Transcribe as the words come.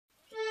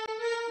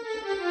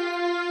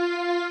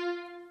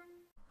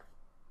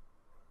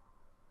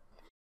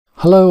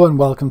Hello and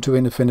welcome to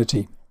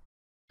Affinity.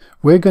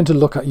 We're going to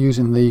look at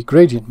using the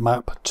gradient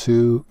map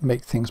to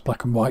make things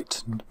black and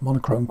white and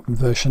monochrome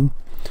conversion,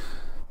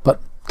 but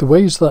the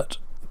ways that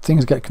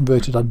things get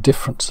converted are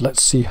different, so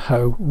let's see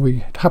how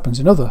it happens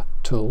in other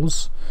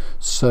tools.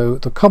 So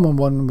the common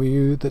one we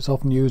use that's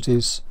often used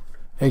is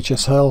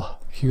HSL,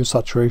 hue,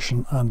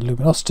 saturation and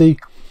luminosity,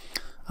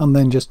 and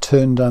then just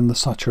turn down the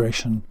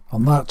saturation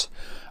on that,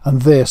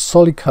 and there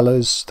solid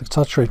colours, the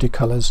saturated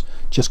colours,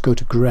 just go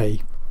to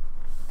grey.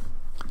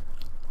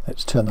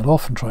 Let's turn that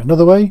off and try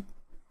another way.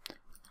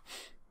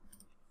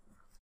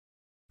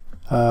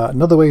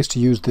 Another way is to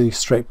use the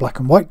straight black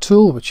and white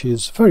tool, which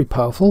is very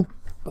powerful,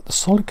 but the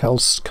solid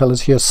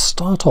colours here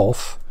start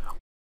off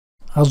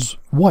as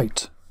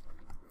white,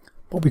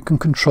 but we can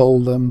control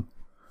them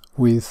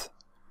with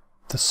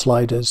the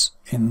sliders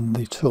in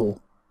the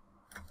tool.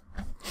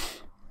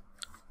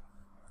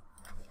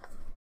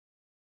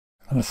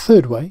 And a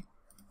third way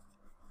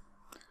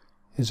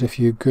is if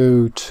you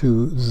go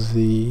to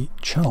the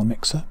channel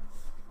mixer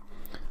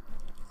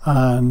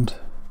and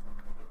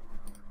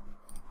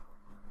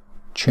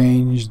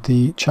change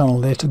the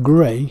channel there to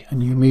grey,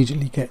 and you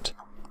immediately get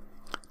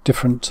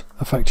different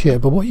effect here.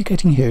 But what you're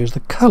getting here is the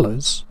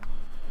colours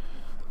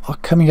are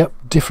coming up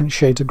different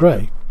shades of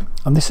grey,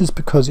 and this is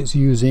because it's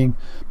using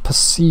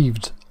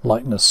perceived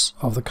lightness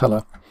of the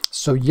colour.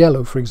 So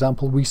yellow, for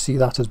example, we see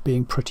that as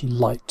being pretty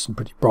light and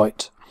pretty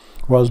bright,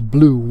 whereas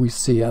blue we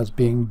see as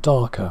being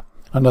darker,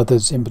 and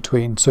others in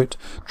between. So it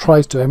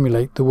tries to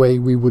emulate the way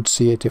we would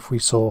see it if we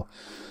saw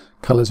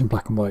colours in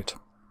black and white.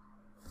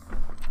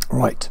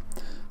 Right,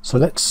 so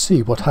let's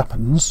see what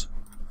happens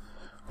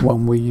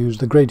when we use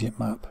the gradient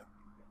map.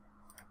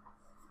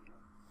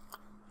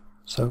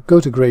 So go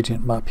to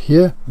gradient map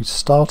here. We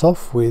start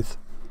off with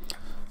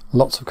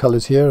lots of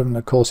colours here, and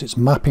of course it's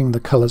mapping the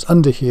colours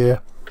under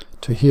here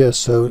to here.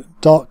 So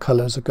dark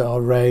colours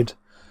are red,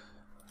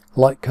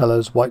 light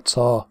colours, whites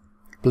are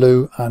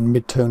blue, and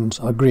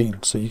midtones are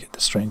green, so you get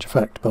this strange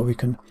effect. But we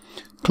can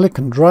click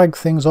and drag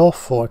things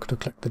off, or I could have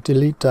clicked the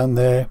delete down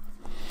there.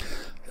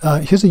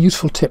 Here's a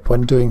useful tip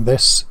when doing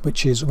this,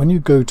 which is when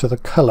you go to the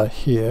colour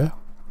here,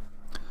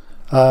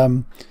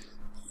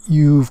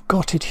 you've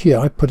got it here.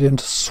 I put it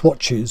into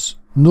swatches.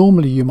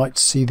 Normally you might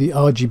see the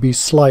RGB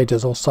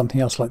sliders or something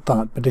else like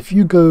that, but if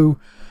you go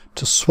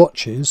to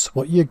swatches,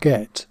 what you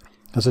get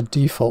as a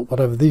default,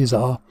 whatever these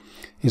are,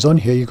 is on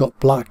here you've got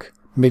black,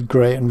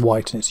 mid-grey and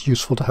white, and it's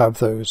useful to have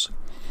those.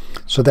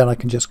 So then I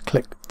can just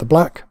click the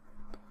black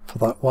for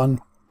that one,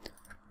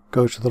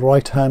 go to the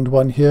right hand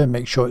one here,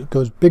 make sure it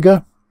goes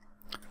bigger,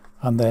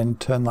 and then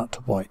turn that to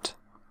white.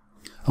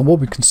 And what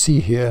we can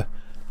see here,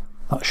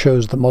 that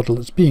shows the model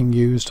that's being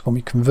used when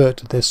we convert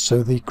to this.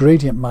 So the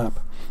gradient map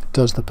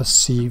does the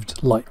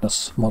perceived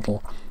lightness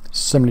model,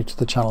 similar to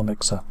the channel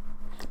mixer,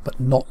 but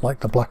not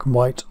like the black and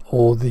white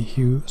or the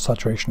hue,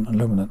 saturation and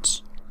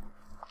luminance.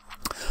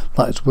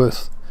 That is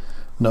worth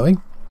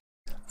knowing.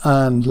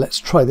 And let's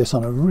try this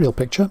on a real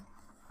picture.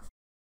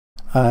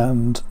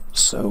 And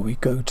so we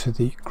go to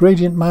the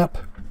gradient map,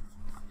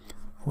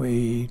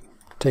 we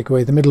take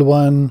away the middle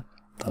one,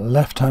 the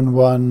left hand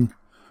one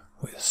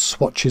with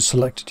swatches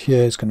selected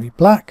here is going to be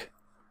black.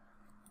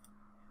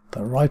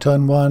 The right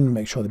hand one,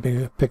 make sure the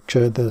bigger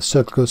picture, the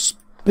circle goes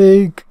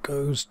big,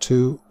 goes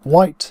to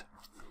white,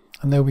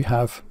 and there we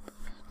have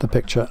the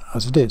picture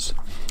as it is.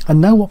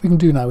 And now what we can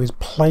do now is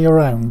play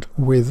around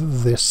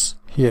with this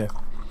here.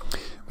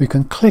 We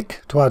can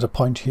click to add a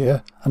point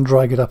here and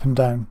drag it up and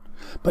down,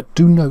 but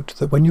do note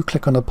that when you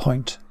click on a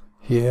point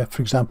here,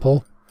 for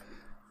example,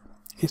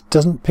 it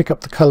doesn't pick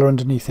up the colour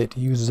underneath it. It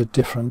uses a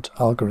different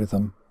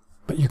algorithm,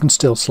 but you can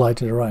still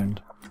slide it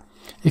around.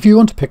 If you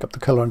want to pick up the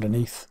colour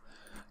underneath,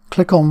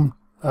 click on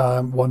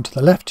one to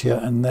the left here,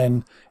 and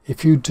then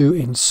if you do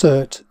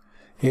insert,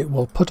 it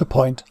will put a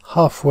point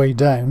halfway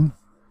down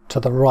to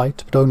the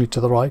right, but only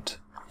to the right.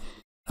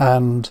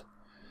 And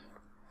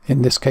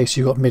in this case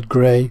you got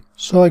mid-grey,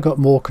 so I got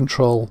more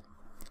control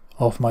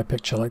of my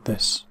picture like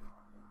this.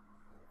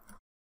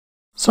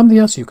 Something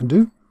else you can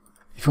do,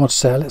 if you want to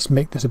say let's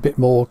make this a bit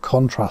more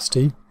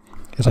contrasty,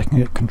 is I can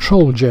get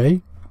Control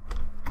J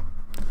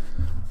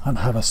and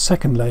have a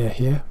second layer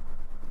here,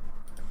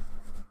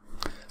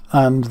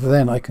 and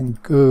then I can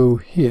go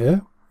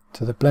here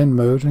to the blend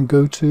mode and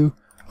go to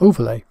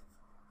overlay.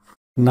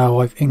 Now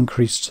I've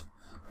increased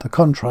the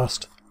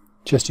contrast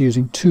just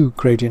using two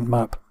gradient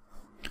map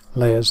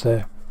layers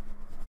there.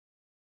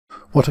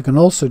 What I can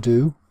also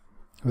do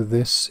with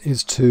this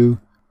is to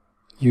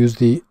use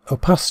the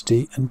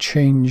opacity and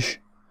change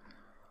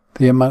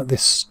the amount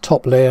this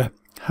top layer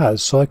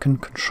has, so I can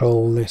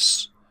control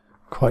this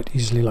quite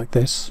easily like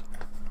this.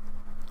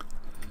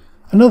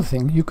 Another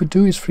thing you could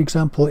do is, for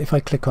example, if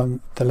I click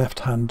on the left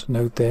hand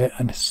node there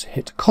and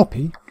hit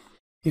copy,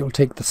 it will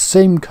take the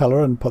same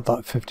colour and put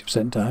that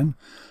 50% down,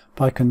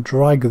 but I can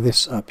drag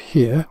this up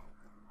here,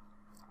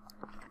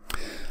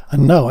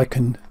 and now I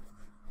can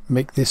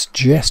make this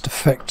just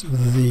affect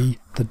the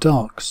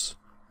darks.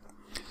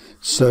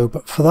 So,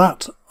 but for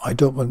that I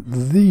don't want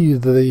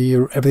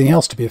everything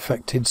else to be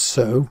affected,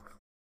 so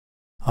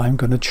I'm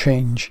going to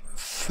change,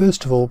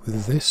 first of all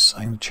with this,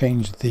 I'm going to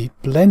change the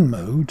blend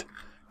mode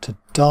to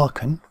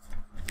darken,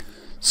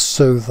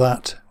 so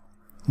that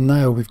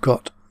now we've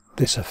got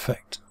this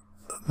effect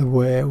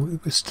where we're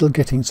still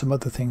getting some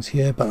other things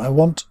here, but I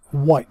want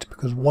white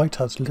because white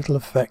has little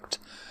effect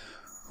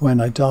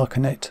when I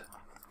darken it,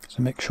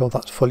 so make sure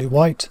that's fully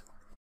white.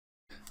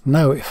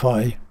 Now if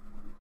I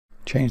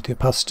change the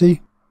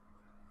opacity,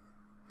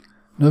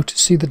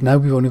 see that now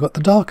we've only got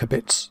the darker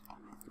bits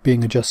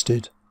being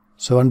adjusted,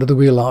 so under the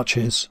wheel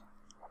arches.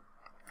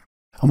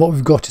 And what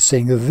we've got is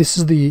saying that this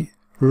is the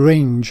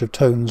range of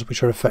tones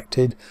which are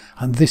affected,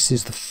 and this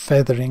is the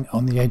feathering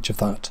on the edge of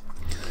that.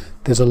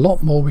 There's a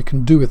lot more we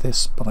can do with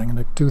this, but I'm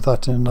going to do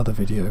that in another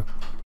video.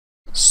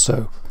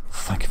 So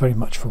thank you very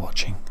much for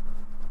watching.